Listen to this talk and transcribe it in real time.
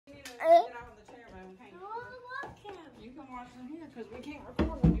of the chair, baby. Can't you? You can watch from here because we can't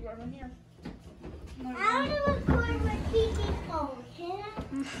record when you are in here. I want to record my Kiki phone, can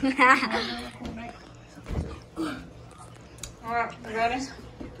Alright, you ready?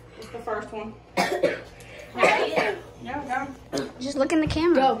 It's the first one. Yeah, go. Just look in the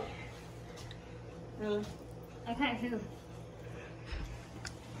camera. Go. Really? I can't see them.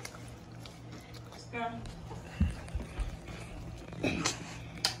 Let's go.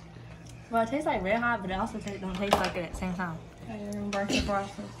 Well, it tastes like Red Hot, but it also don't taste like it at the same time. Okay, you're going to break your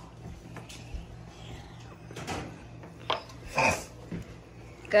glasses.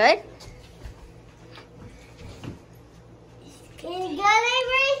 Good? Is it good,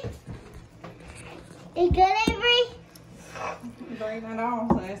 Avery? Is it good, Avery? Break that off,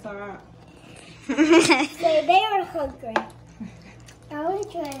 so it's alright. Okay, they are hungry. I want to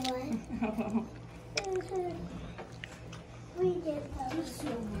try one. We did that.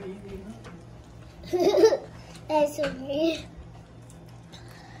 That's so weird.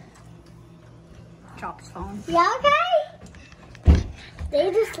 Drop his phone. Yeah, okay?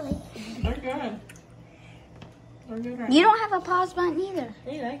 They just like. They're good. They're good right You now. don't have a pause button either.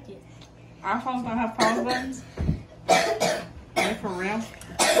 They liked it. iPhones don't have pause buttons. Are for real?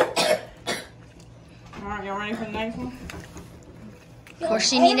 Alright, y'all ready for the next one? Of course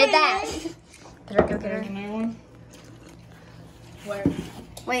she needed that. Get her, go get There's a her. new one. Where?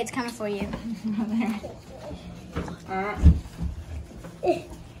 Wait, it's coming for you. Alright. Hold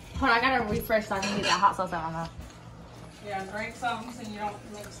on, I gotta refresh so I can get that hot sauce out of my mouth. Yeah, drink something so you don't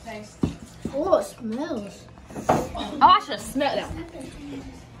mix taste. Oh, it smells. Oh, I should have smelled that one.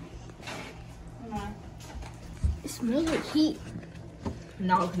 Come on. It smells like heat.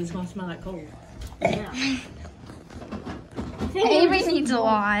 No, because it's gonna smell like cold. Yeah. Avery needs a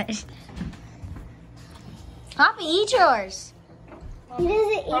lot. Poppy, eat yours. He doesn't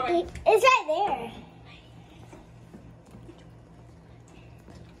eat it. It's right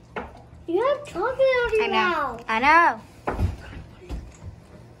there. You have chocolate on your mouth. I know.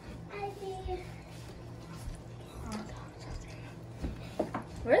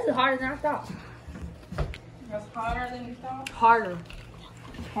 Where is it harder than I thought? It's hotter than you thought? Harder.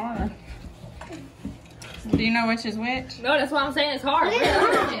 Harder. Do you know which is which? No, that's what I'm saying. It's hard. I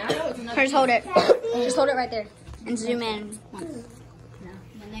know it's another. First, hold it. Just hold it right there. And zoom in once. No,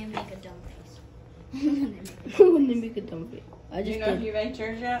 when they make a dumb face. When they make a dumb face. I Do you just know if you've ate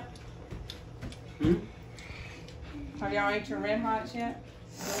yours yet? Have y'all ate your Red Hots yet?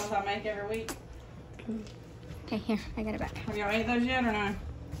 The ones I make every week? Okay, here. I got it back. Have y'all ate those yet or no?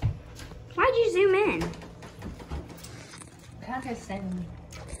 Why'd you zoom in? Kind of tastes the same to me.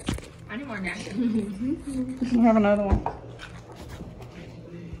 I need more napkins. We have another one.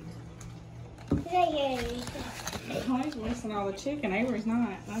 Tony's wasting all the chicken. Avery's not.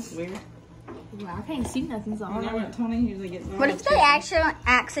 That's weird. Well, I can't see nothing, so I You don't know know. what? Tony usually gets all What the if they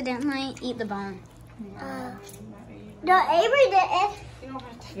accidentally eat the bone? No, Avery didn't. You don't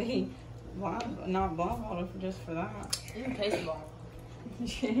have to be not blindfolded just for that. You can taste the bone.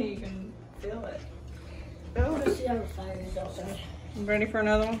 Yeah, you can feel it. I want to see how the fire is outside. You ready for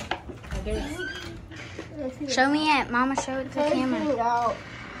another one? Show me it. Mama, show it to the camera. Out.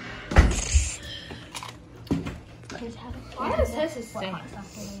 Why does this stink?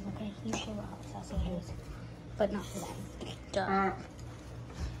 Okay, you show what hot sauce it is. But not for that. Duh. Alright.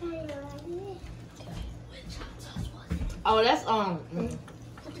 Oh, that's I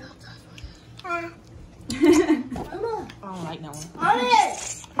don't like that one.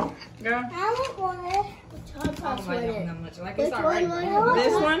 Go. I want one. I don't like that one that much. Like Which it's alright. one?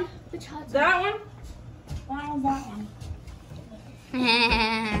 This one? Which hot sauce? That one? Why was that one?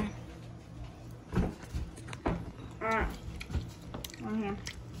 Alright. Right here.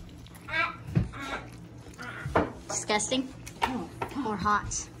 Disgusting. Or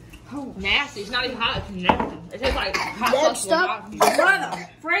hot. Oh, nasty. It's not even hot. It's nasty. It tastes like hot Next sauce. up. What the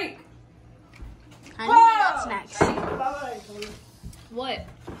freak? I know what's next. What?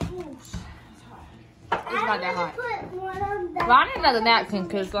 It's not that hot. Put one on that. Well, I need another napkin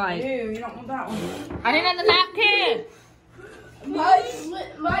because, like, Ew, you don't want that one. I need another napkin.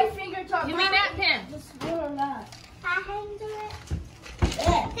 My finger top. Give me a napkin. I hanged it.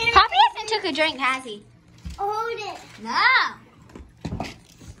 Poppy hasn't took a drink, has he? Hold it. No.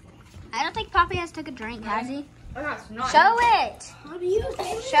 I don't think Poppy has took a drink, has he? I got snot. Show it. How do you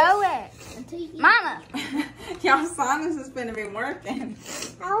Show it. Mama. Y'all sinus is gonna be working.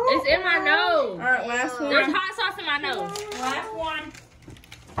 It's in my nose. Alright, last There's one. hot sauce in my nose. Last one.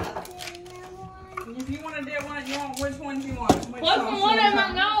 If you want to do one, you want which ones you want? Which What's sauce the you one wanna in my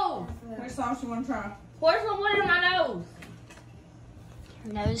try? nose? Which sauce you want to try? Where's the one in my nose?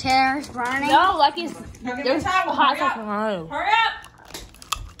 Nose hair is burning. No, like it's There's there's towel. hot Hurry stuff up. on my nose. Hurry up.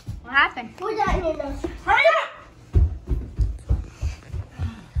 What happened? Put that in your nose. Hurry up.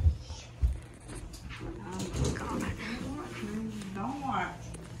 Oh, God. Don't watch.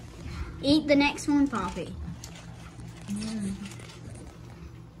 Eat the next one, Poppy.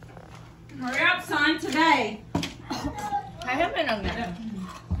 Hurry up, son, today. I haven't been on that.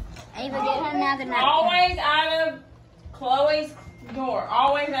 Ava, get her another napkin. Always out of Chloe's door.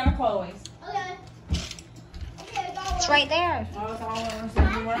 Always out of Chloe's. Okay. Okay, go It's right there. Oh, it's all over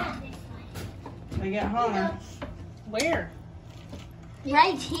everywhere. They get home. Where?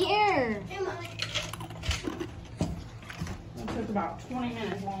 Right here. Come on. It took about 20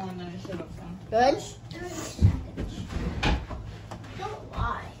 minutes longer than it should have done. Good. Don't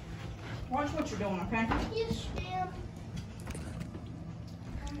lie. Watch what you're doing, okay? Yes, ma'am.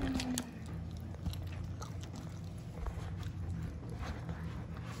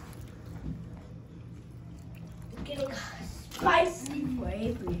 Getting spicy for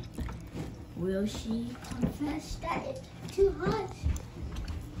Avery. Will she confess that it's too hot?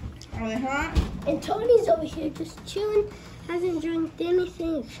 Are they hot? And Tony's over here just chilling, hasn't drank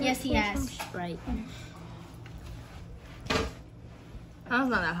anything. except Yes, he for has. some Sprite. That one's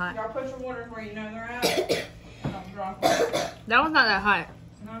not that hot. Y'all put your waters where you know they're at. Don't drop them. That one's not that hot.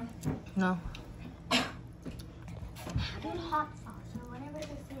 No? No. Good hot sauce or whatever this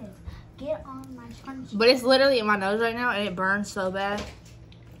is. Get on my scrunchie. But it's literally in my nose right now and it burns so bad.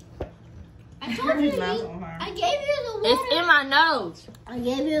 I told you. His mouth's on fire. I gave you the water. It's in my nose. I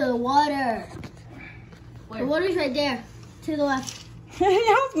gave you the water. The water's right there, to the left.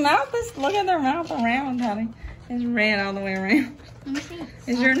 Y'all's mouth is, look at their mouth around, honey. It's red all the way around. Let me see.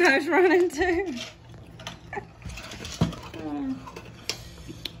 Is your nose running too?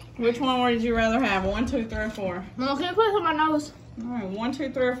 Which one would you rather have? 1, 2, 3, or 4? Mom, can you put it on my nose? All right, 1, 2,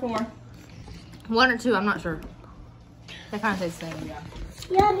 3, or 4. 1 or 2, I'm not sure. They kind of say the same.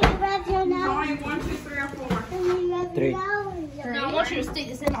 Yeah, you grab your nose. Only 1, 2, 3, or 4. Three. No, I want you to stick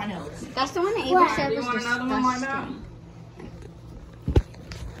this in my nose. That's the one that What? Ava said Do you was want another one like that? disgusting.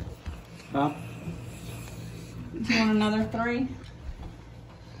 Huh? Do you want another 3?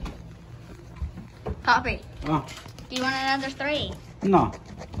 Poppy, Oh, do you want another 3? no.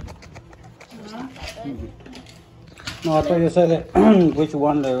 No? No, I thought you said that which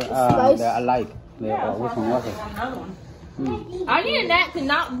one that I like. Yeah, Which that's one why I was it? want another one. I need a napkin,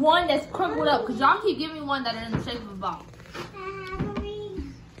 not one that's crumpled up, because y'all keep giving me one that are in the shape of a ball.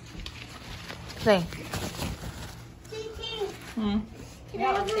 Say. Hmm. Ava!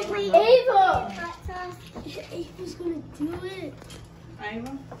 Ava's gonna do it.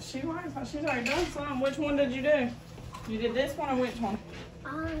 Ava? She's already done some. Which one did you do? You did this one or which one?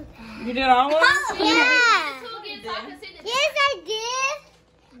 You did all of them? Yeah! Yes, I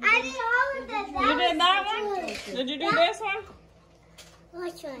did. I did all of them. You did that one? Did you do this one?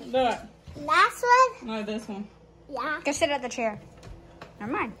 Which one? Do it. Last one? No, this one. Yeah. Go sit at the chair.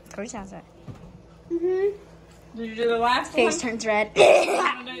 Never mind. Coach has it. Mm-hmm. Did you do the last Face one? turns red.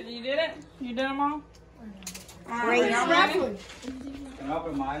 You did it? You did them all? Great. Y'all ready? Can I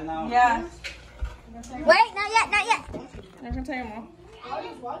open mine now? Yeah. Wait, not yet, not yet. I can take them all.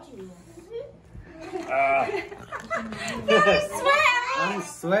 I'm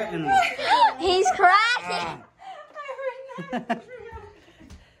sweating. He's cracking.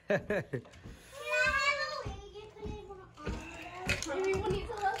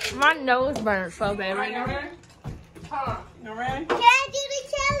 My nose burns so bad All right, right y'all now. ready? Hold on. Y'all ready? Can I do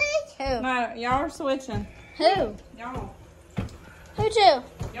the challenge? Who? No, y'all are switching. Who? Y'all. Who to?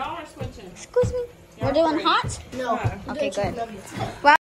 Y'all are switching. Excuse me. We're Y'all doing three. hot? No. Okay, good. Well,